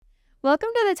Welcome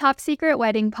to the Top Secret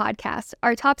Wedding Podcast.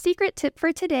 Our top secret tip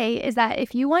for today is that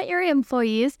if you want your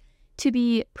employees to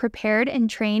be prepared and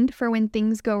trained for when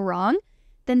things go wrong,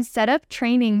 then set up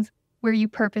trainings where you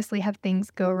purposely have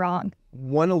things go wrong.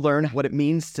 Want to learn what it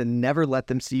means to never let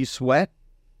them see you sweat?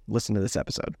 Listen to this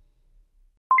episode.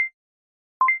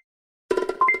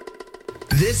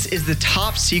 This is the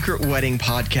Top Secret Wedding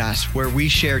Podcast, where we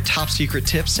share top secret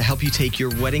tips to help you take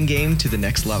your wedding game to the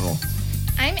next level.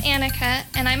 I'm Annika,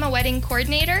 and I'm a wedding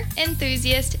coordinator,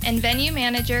 enthusiast, and venue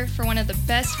manager for one of the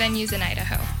best venues in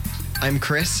Idaho. I'm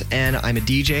Chris, and I'm a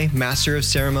DJ, master of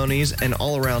ceremonies, and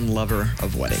all-around lover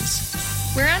of weddings.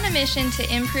 We're on a mission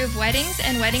to improve weddings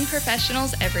and wedding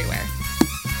professionals everywhere.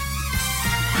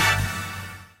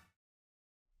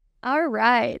 All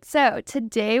right, so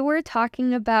today we're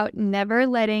talking about never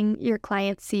letting your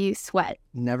clients see you sweat.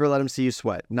 Never let them see you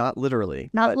sweat. Not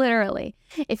literally. Not literally.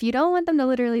 If you don't want them to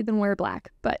literally, then wear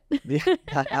black, but... Yeah,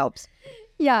 that helps.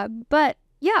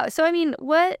 So I mean,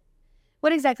 what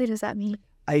exactly does that mean?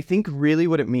 I think really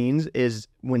what it means is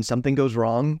when something goes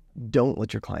wrong, don't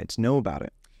let your clients know about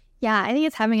it. Yeah, I think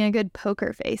it's having a good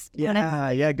poker face.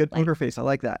 Good poker face. I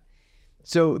like that.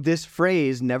 So this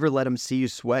phrase, never let them see you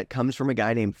sweat, comes from a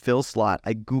guy named Phil Slott.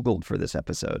 I Googled for this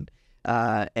episode.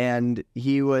 And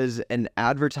he was an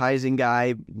advertising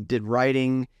guy, did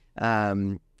writing.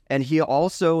 And he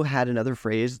also had another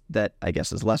phrase that I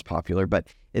guess is less popular, but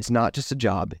it's not just a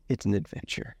job, it's an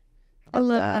adventure. I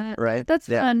love that. Right? That's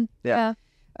fun. Yeah.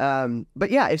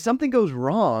 But yeah, if something goes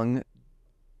wrong,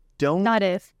 don't... Not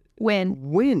if.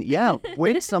 When.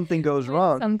 When something goes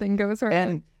wrong. Something goes wrong.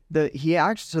 And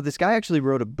this guy actually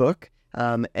wrote a book,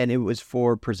 and it was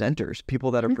for presenters, people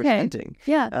that are presenting.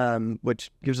 Yeah. Which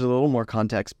gives it a little more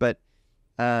context. But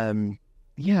I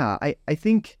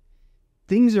think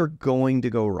things are going to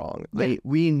go wrong. Yeah.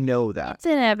 We know that. It's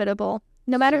inevitable.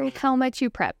 No matter how much you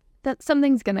prep, that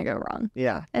something's going to go wrong.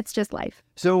 Yeah. It's just life.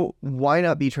 So why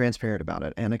not be transparent about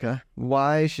it, Annika?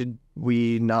 Why should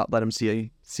we not let them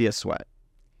see us sweat?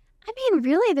 I mean,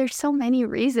 really, there's so many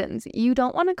reasons. You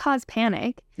don't want to cause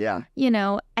panic. Yeah.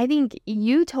 I think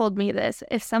you told me this.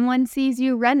 If someone sees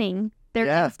you running,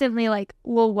 they're instantly like,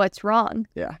 well, what's wrong?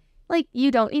 Yeah. Like,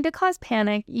 you don't need to cause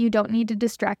panic. You don't need to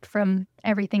distract from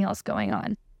everything else going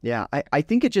on. Yeah. I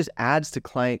think it just adds to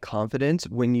client confidence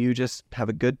when you just have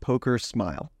a good poker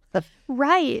smile.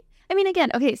 Right. I mean, again,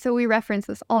 okay, so we reference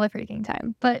this all the freaking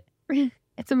time, but...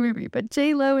 It's a movie, but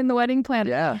J-Lo in The Wedding Planner.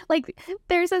 Yeah. Like,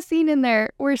 there's a scene in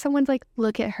there where someone's like,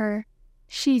 look at her.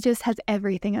 She just has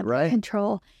everything under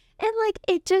control. And, like,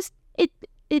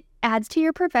 it adds to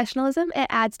your professionalism. It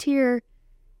adds to your,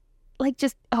 like,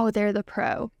 just, they're the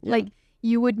pro. Yeah. Like,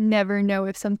 you would never know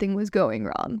if something was going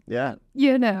wrong. Yeah.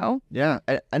 Yeah.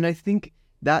 And I think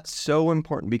that's so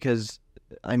important because,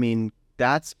 I mean,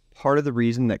 that's part of the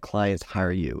reason that clients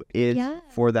hire you is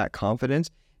for that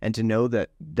confidence. And to know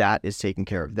that is taken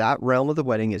care of. That realm of the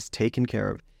wedding is taken care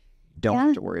of. Don't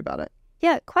have to worry about it.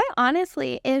 Yeah, quite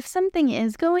honestly, if something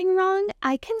is going wrong,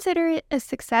 I consider it a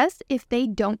success if they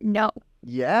don't know.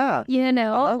 Yeah.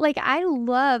 Like I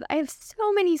have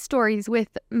so many stories with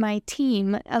my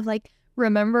team of like,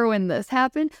 remember when this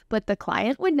happened, but the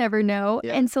client would never know.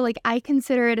 Yeah. And so like, I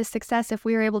consider it a success if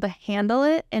we were able to handle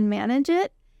it and manage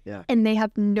it. Yeah. And they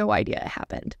have no idea it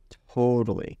happened.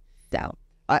 Totally. So.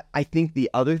 I think the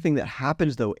other thing that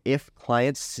happens, though, if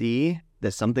clients see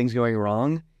that something's going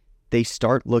wrong, they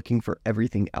start looking for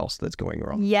everything else that's going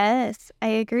wrong. Yes, I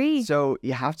agree. So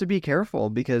you have to be careful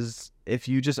because if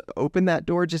you just open that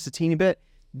door just a teeny bit,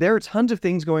 there are tons of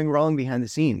things going wrong behind the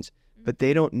scenes, but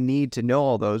they don't need to know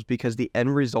all those because the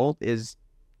end result is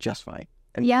just fine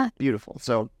and beautiful.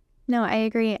 So no, I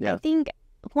agree. Yeah. I think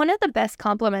one of the best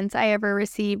compliments I ever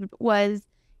received was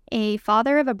a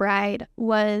father of a bride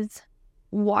was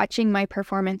watching my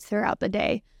performance throughout the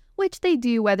day, which they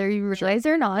do whether you realize it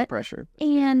or not. Pressure.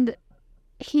 And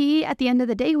he, at the end of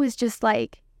the day, was just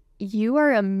like, you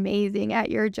are amazing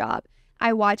at your job.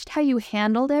 I watched how you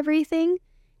handled everything,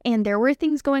 and there were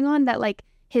things going on that, like,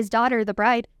 his daughter, the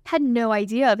bride, had no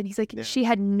idea of. And he's like, she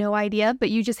had no idea,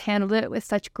 but you just handled it with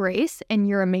such grace, and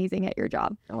you're amazing at your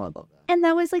job. Oh, I love that. And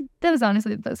that was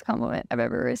honestly the best compliment I've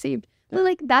ever received. Yeah. But,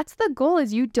 like, that's the goal,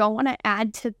 is you don't want to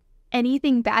add to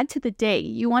anything bad to the day.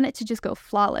 You want it to just go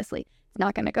flawlessly. It's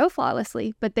not going to go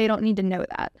flawlessly, but they don't need to know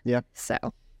that. Yeah. So.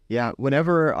 Yeah.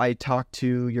 Whenever I talk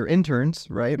to your interns,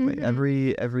 right? Mm-hmm.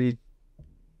 Every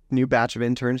new batch of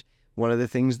interns, one of the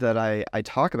things that I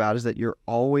talk about is that you're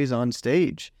always on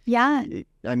stage. Yeah.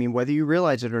 I mean, whether you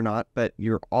realize it or not, but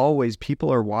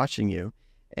people are watching you.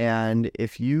 And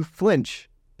if you flinch,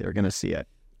 they're going to see it.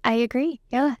 I agree.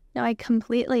 Yeah. No, I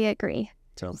completely agree.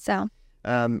 So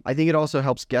I think it also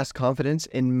helps guest confidence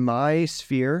in my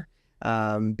sphere,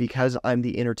 because I'm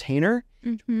the entertainer.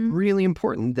 Really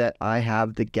important that I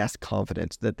have the guest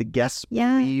confidence, that the guests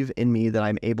believe in me, that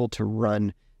I'm able to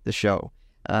run the show.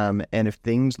 And if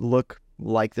things look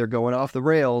like they're going off the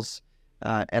rails,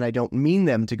 and I don't mean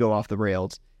them to go off the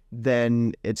rails,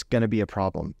 then it's going to be a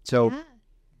problem. So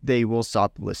they will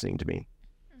stop listening to me.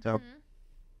 So,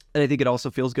 and I think it also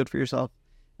feels good for yourself,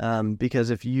 because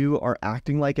if you are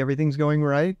acting like everything's going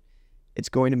right, it's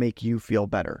going to make you feel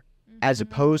better. As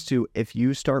opposed to if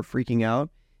you start freaking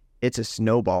out, it's a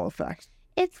snowball effect.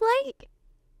 It's like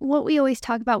what we always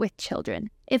talk about with children.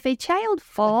 If a child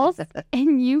falls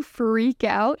and you freak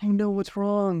out, I know what's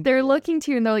wrong. they're looking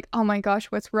to you and they're like, oh my gosh,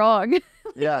 what's wrong?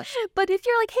 Yeah. But if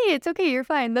you're like, hey, it's okay, you're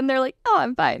fine, then they're like, oh,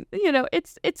 I'm fine. You know,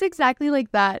 it's exactly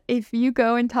like that. If you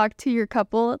go and talk to your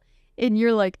couple and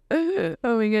you're like, oh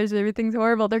my gosh, everything's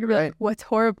horrible, they're gonna be like, what's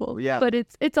horrible? Yeah. But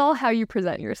it's all how you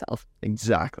present yourself.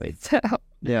 Exactly. So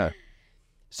Yeah.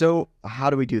 So how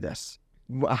do we do this?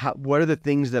 What are the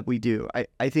things that we do?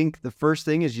 I think the first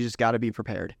thing is you just got to be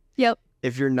prepared. Yep.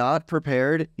 If you're not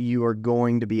prepared, you are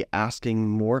going to be asking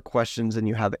more questions than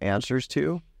you have answers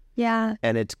to. yeah.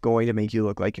 And it's going to make you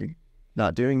look like you're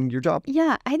not doing your job.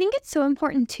 Yeah, I think it's so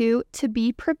important too to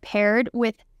be prepared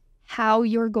with how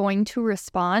you're going to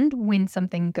respond when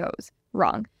something goes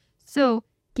wrong. So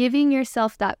giving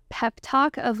yourself that pep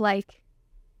talk of like,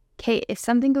 okay, if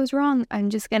something goes wrong, I'm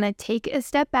just going to take a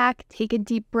step back, take a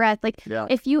deep breath. Like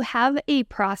if you have a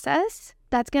process,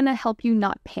 that's going to help you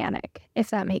not panic, if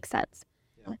that makes sense.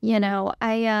 Yeah. You know,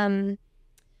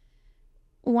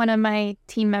 one of my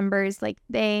team members, like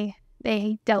they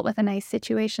dealt with a nice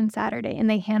situation Saturday and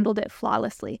they handled it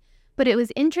flawlessly. But it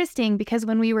was interesting because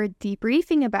when we were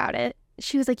debriefing about it,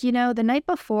 she was like, you know, the night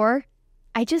before,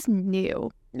 I just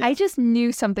knew. Yeah. I just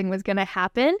knew something was going to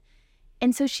happen.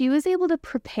 And so she was able to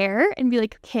prepare and be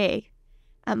like, okay,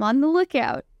 I'm on the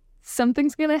lookout.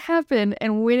 Something's going to happen.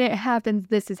 And when it happens,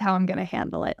 this is how I'm going to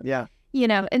handle it. Yeah. You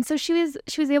know, and so she was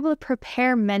able to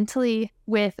prepare mentally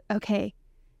with, okay,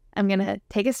 I'm going to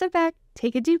take a step back,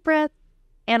 take a deep breath,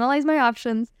 analyze my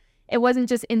options. It wasn't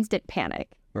just instant panic.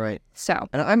 Right. So,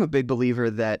 And I'm a big believer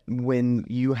that when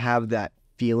you have that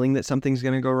feeling that something's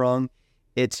going to go wrong,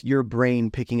 it's your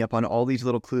brain picking up on all these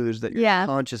little clues that you're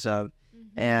conscious of.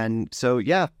 And so,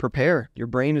 prepare. Your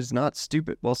brain is not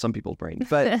stupid. Well, some people's brain,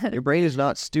 but your brain is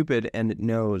not stupid and it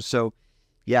knows. So,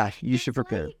 you should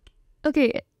prepare.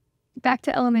 Okay, back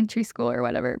to elementary school or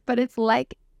whatever, but it's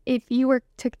like if you were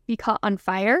to be caught on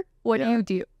fire, what do you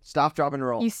do? Stop, drop, and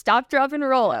roll. You stop, drop, and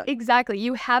roll. Yeah. Exactly.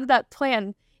 You have that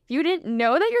plan. If you didn't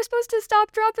know that you're supposed to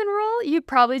stop, drop, and roll, you'd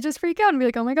probably just freak out and be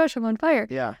like, oh my gosh, I'm on fire.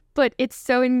 Yeah. But it's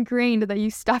so ingrained that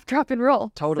you stop, drop, and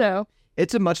roll. Totally. So,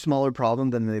 It's a much smaller problem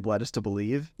than they've led us to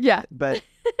believe. yeah. But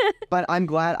I'm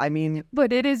glad. I mean,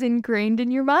 But it is ingrained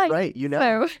in your mind. right, you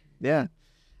know. So, Yeah.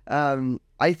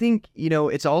 I think,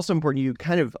 it's also important. You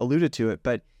kind of alluded to it,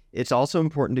 but it's also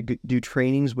important to do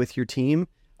trainings with your team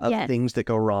of things that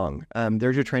go wrong.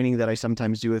 There's a training that I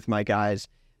sometimes do with my guys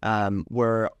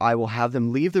where I will have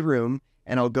them leave the room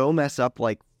and I'll go mess up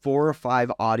like 4 or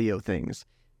 5 audio things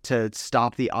to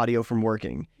stop the audio from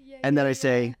working. And then I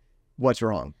say, what's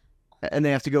wrong? And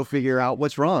they have to go figure out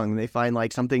what's wrong. They find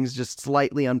like something's just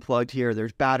slightly unplugged here.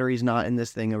 There's batteries not in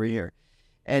this thing over here.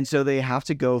 And so they have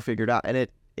to go figure it out. And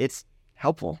it's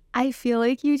helpful. I feel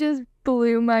like you just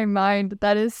blew my mind.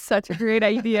 That is such a great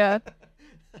idea.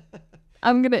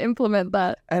 I'm going to implement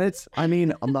that. And I'm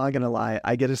not going to lie.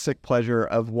 I get a sick pleasure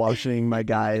of watching my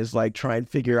guys like try and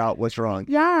figure out what's wrong.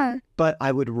 Yeah. But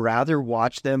I would rather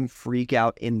watch them freak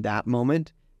out in that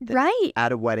moment than Right.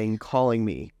 at a wedding calling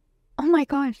me. Oh my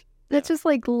gosh. That's just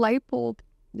like light bulb.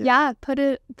 Yeah. Yeah. Put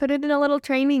it in a little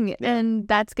training and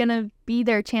that's going to be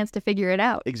their chance to figure it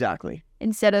out Exactly.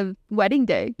 instead of wedding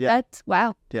day. Yeah. That's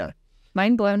wow. Yeah.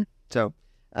 Mind blown. So,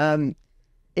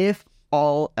 if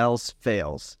all else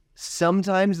fails,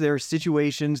 sometimes there are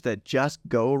situations that just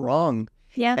go wrong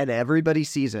Yeah. and everybody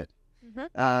sees it.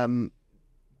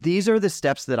 These are the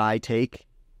steps that I take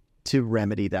to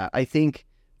remedy that. I think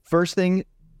first thing,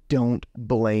 don't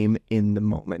blame in the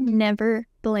moment. Never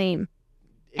blame.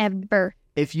 Ever.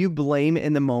 If you blame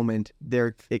in the moment,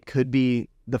 it could be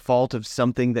the fault of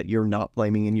something that you're not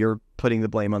blaming and you're putting the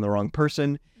blame on the wrong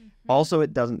person. Also,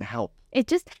 it doesn't help.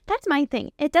 That's my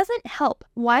thing. It doesn't help.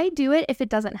 Why do it if it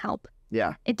doesn't help?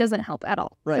 Yeah. It doesn't help at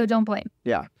all. Right. So don't blame.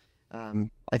 Yeah.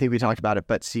 I think we talked about it,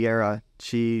 but Sierra,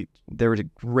 there was a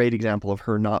great example of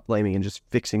her not blaming and just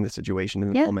fixing the situation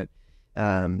in the moment.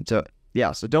 So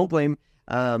don't blame.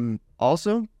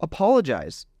 Also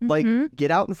apologize. Like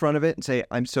get out in front of it and say,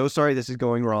 I'm so sorry this is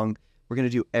going wrong. We're going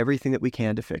to do everything that we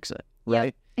can to fix it.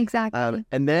 right? Exactly.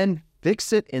 And then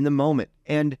fix it in the moment.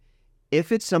 And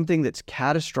if it's something that's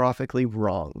catastrophically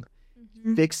wrong,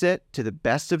 fix it to the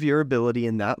best of your ability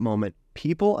in that moment.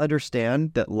 People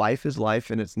understand that life is life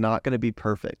and it's not going to be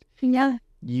perfect. Yeah.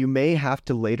 You may have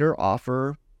to later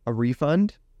offer a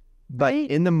refund, but Right.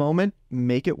 in the moment,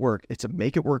 make it work. It's a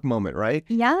make it work moment, right?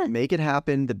 Yeah. Make it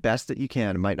happen the best that you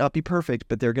can. It might not be perfect,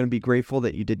 but they're going to be grateful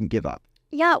that you didn't give up.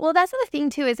 Yeah. Well, that's the thing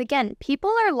too, is again,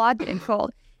 people are logical.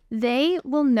 They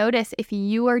will notice if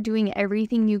you are doing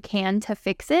everything you can to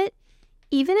fix it.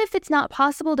 Even if it's not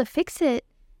possible to fix it,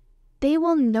 they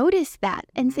will notice that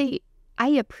and say, I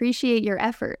appreciate your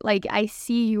effort. Like, I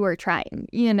see you are trying,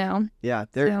 you know? Yeah,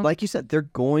 they're So- like you said, they're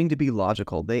going to be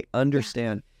logical. They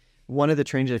understand. One of the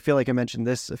trainings, I feel like I mentioned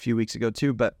this a few weeks ago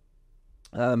too, but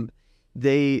one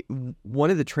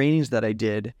of the trainings that I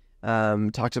did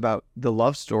talked about the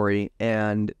love story,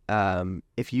 and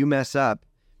if you mess up,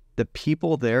 the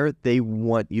people there, they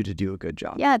want you to do a good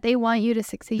job. Yeah, they want you to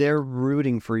succeed. They're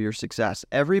rooting for your success.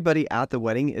 Everybody at the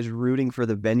wedding is rooting for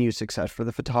the venue success, for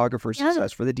the photographer's Yeah.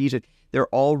 success, for the DJ. They're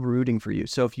all rooting for you.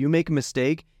 So if you make a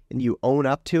mistake and you own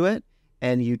up to it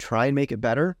and you try and make it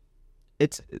better,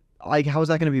 it's like, how is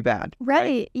that going to be bad?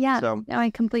 Right. Yeah. So- No, I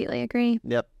completely agree.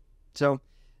 Yep. So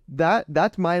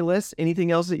that's my list.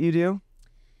 Anything else that you do?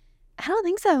 I don't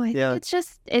think so. I think Yeah.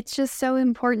 it's just so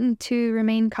important to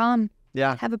remain calm,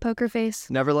 Yeah. have a poker face.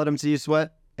 Never let them see you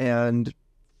sweat and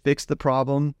fix the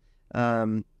problem.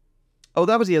 Oh,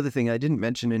 that was the other thing I didn't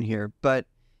mention in here. But,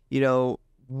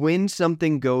 when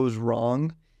something goes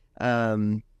wrong,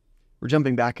 we're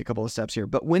jumping back a couple of steps here.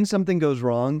 But when something goes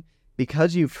wrong,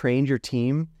 because you've trained your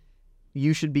team,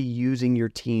 you should be using your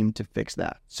team to fix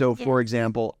that. So, for Yes.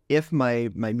 example, if my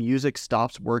music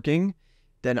stops working,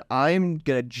 then I'm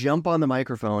going to jump on the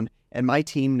microphone and my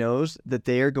team knows that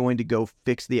they are going to go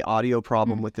fix the audio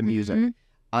problem with the music. Mhm.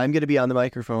 I'm going to be on the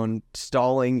microphone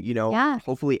stalling, Yeah.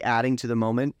 hopefully adding to the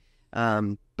moment.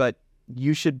 But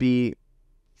you should be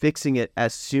fixing it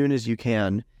as soon as you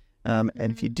can. And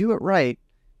if you do it right,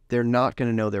 they're not going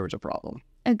to know there was a problem.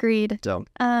 Agreed. So,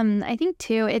 I think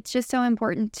too, it's just so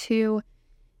important to,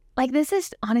 like, this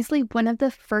is honestly one of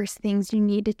the first things you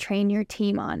need to train your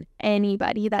team on,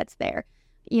 anybody that's there.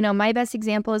 My best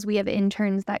example is we have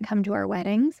interns that come to our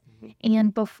weddings,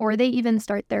 and before they even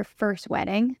start their first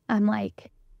wedding, I'm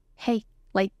like, hey,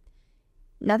 like,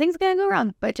 nothing's going to go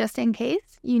wrong, but just in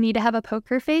case, you need to have a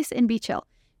poker face and be chill.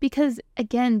 Because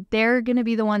again, they're going to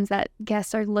be the ones that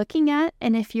guests are looking at.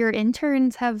 And if your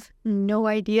interns have no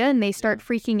idea and they start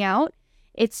freaking out,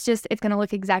 it's going to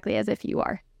look exactly as if you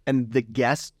are. and the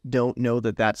guests don't know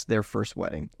that that's their first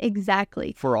wedding.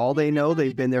 Exactly. For all they know,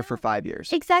 they've been there for 5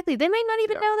 years. Exactly. They might not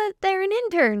even know that they're an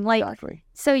intern. Like, Exactly.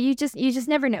 so you just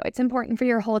never know. It's important for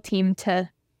your whole team to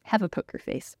have a poker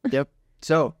face. Yep.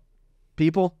 So,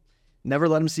 people, never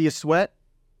let them see you sweat,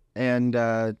 and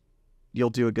you'll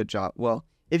do a good job. Well,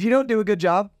 if you don't do a good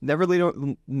job, never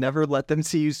let them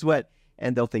see you sweat,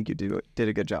 and they'll think you did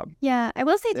a good job. Yeah, I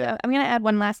will say Yeah. though, I'm going to add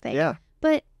one last thing. Yeah.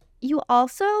 But you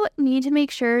also need to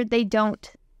make sure they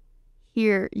don't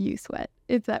hear you sweat.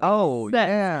 If that Oh, makes sense.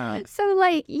 yeah. So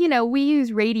like, we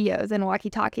use radios and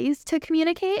walkie-talkies to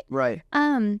communicate. Right.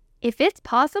 If it's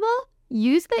possible,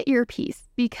 use the earpiece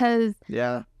because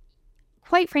Yeah.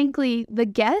 quite frankly, the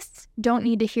guests don't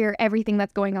need to hear everything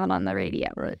that's going on the radio.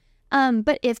 Right.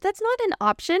 But if that's not an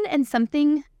option and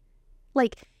something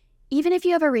like, even if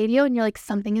you have a radio and you're like,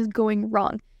 something is going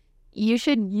wrong, you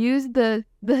should use the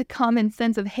common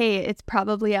sense of, hey, it's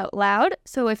probably out loud.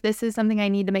 So if this is something I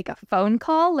need to make a phone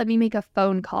call, let me make a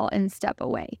phone call and step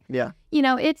away. Yeah.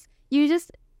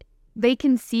 They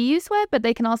can see you sweat, but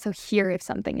they can also hear if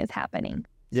something is happening.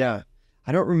 Yeah.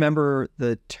 I don't remember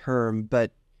the term,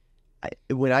 but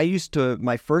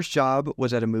my first job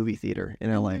was at a movie theater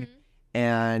in LA. Mm-hmm.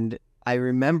 And I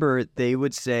remember they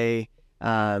would say,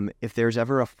 if there's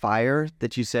ever a fire,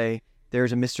 that you say,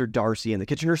 there's a Mr. Darcy in the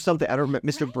kitchen or something. I don't remember,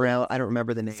 Mr. Right. Brown, I don't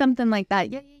remember the name. Something like that.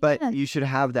 Yeah. But you should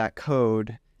have that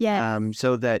code yeah.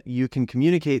 so that you can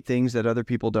communicate things that other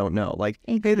people don't know. Like,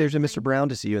 hey, there's a Mr. Exactly. Brown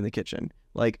to see you in the kitchen.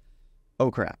 Like,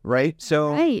 oh crap, right?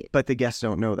 So, Right. but the guests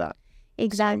don't know that.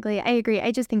 Exactly. I agree.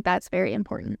 I just think that's very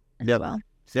important as Yep. well.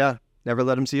 So, yeah, never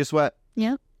let them see you sweat.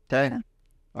 Yep. Okay. Yeah.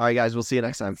 All right, guys, we'll see you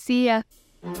next time. See ya.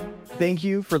 Thank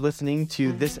you for listening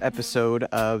to this episode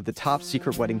of the Top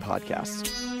Secret Wedding Podcast.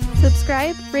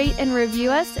 Subscribe, rate, and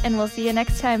review us, and we'll see you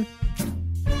next time.